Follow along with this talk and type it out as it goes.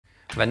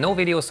When no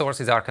video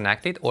sources are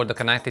connected or the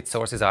connected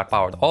sources are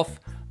powered off,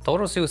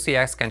 Taurus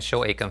UCX can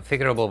show a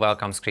configurable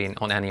welcome screen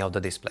on any of the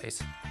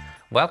displays.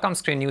 Welcome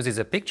screen uses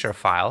a picture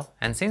file,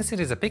 and since it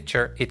is a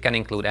picture, it can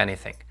include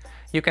anything.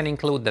 You can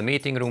include the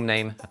meeting room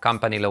name, a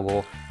company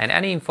logo, and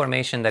any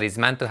information that is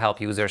meant to help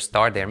users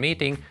start their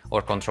meeting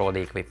or control the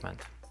equipment.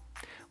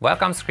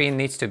 Welcome screen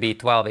needs to be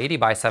 1280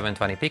 by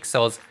 720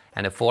 pixels,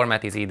 and the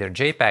format is either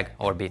JPEG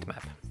or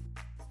bitmap.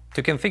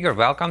 To configure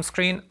welcome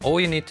screen, all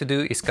you need to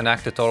do is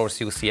connect to Taurus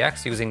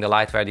UCX using the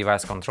Lightware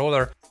Device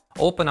Controller,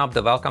 open up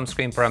the welcome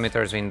screen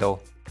parameters window,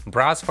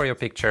 browse for your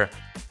picture,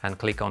 and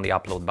click on the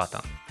upload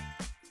button.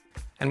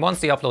 And once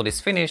the upload is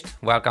finished,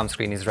 welcome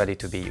screen is ready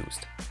to be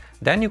used.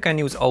 Then you can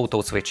use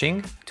auto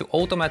switching to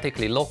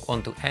automatically lock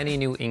onto any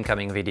new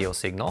incoming video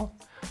signal.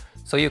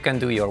 So you can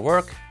do your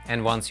work,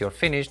 and once you're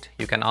finished,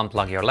 you can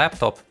unplug your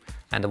laptop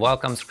and the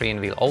welcome screen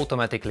will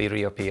automatically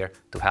reappear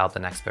to help the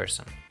next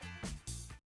person.